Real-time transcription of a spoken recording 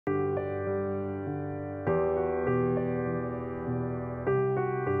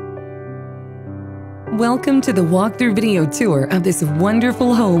Welcome to the walkthrough video tour of this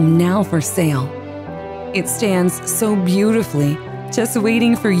wonderful home now for sale. It stands so beautifully, just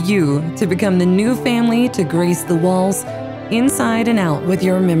waiting for you to become the new family to grace the walls, inside and out with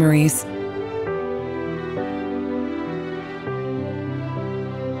your memories.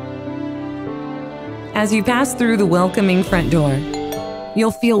 As you pass through the welcoming front door, you'll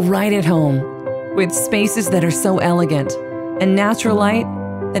feel right at home, with spaces that are so elegant and natural light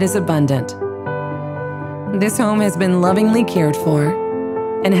that is abundant. This home has been lovingly cared for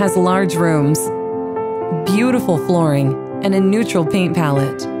and has large rooms, beautiful flooring, and a neutral paint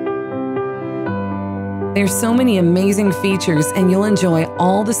palette. There's so many amazing features, and you'll enjoy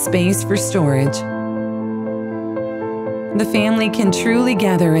all the space for storage. The family can truly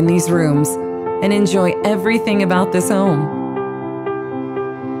gather in these rooms and enjoy everything about this home.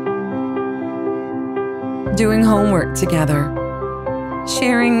 Doing homework together,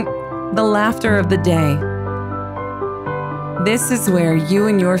 sharing the laughter of the day. This is where you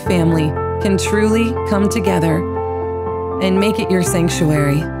and your family can truly come together and make it your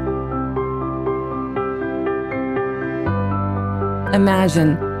sanctuary.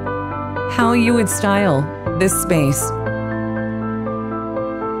 Imagine how you would style this space,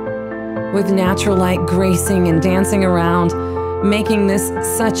 with natural light gracing and dancing around, making this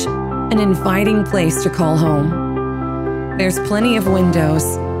such an inviting place to call home. There's plenty of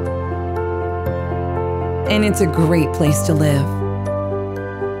windows, and it's a great place to live.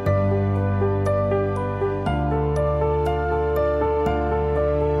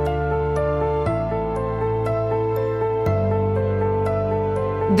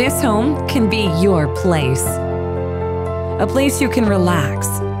 This home can be your place, a place you can relax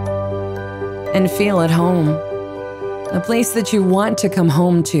and feel at home, a place that you want to come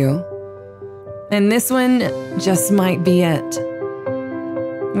home to. And this one just might be it.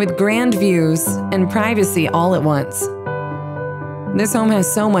 With grand views and privacy all at once, this home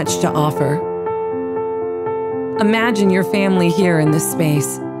has so much to offer. Imagine your family here in this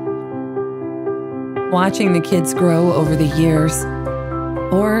space, watching the kids grow over the years.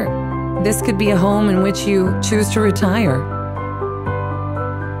 Or this could be a home in which you choose to retire,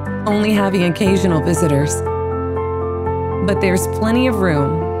 only having occasional visitors. But there's plenty of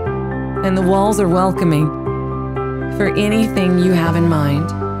room, and the walls are welcoming for anything you have in mind.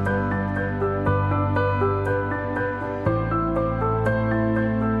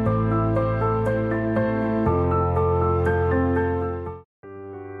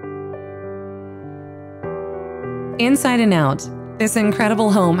 Inside and out, this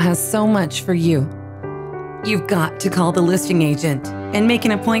incredible home has so much for you. You've got to call the listing agent and make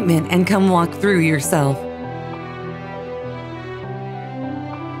an appointment and come walk through yourself.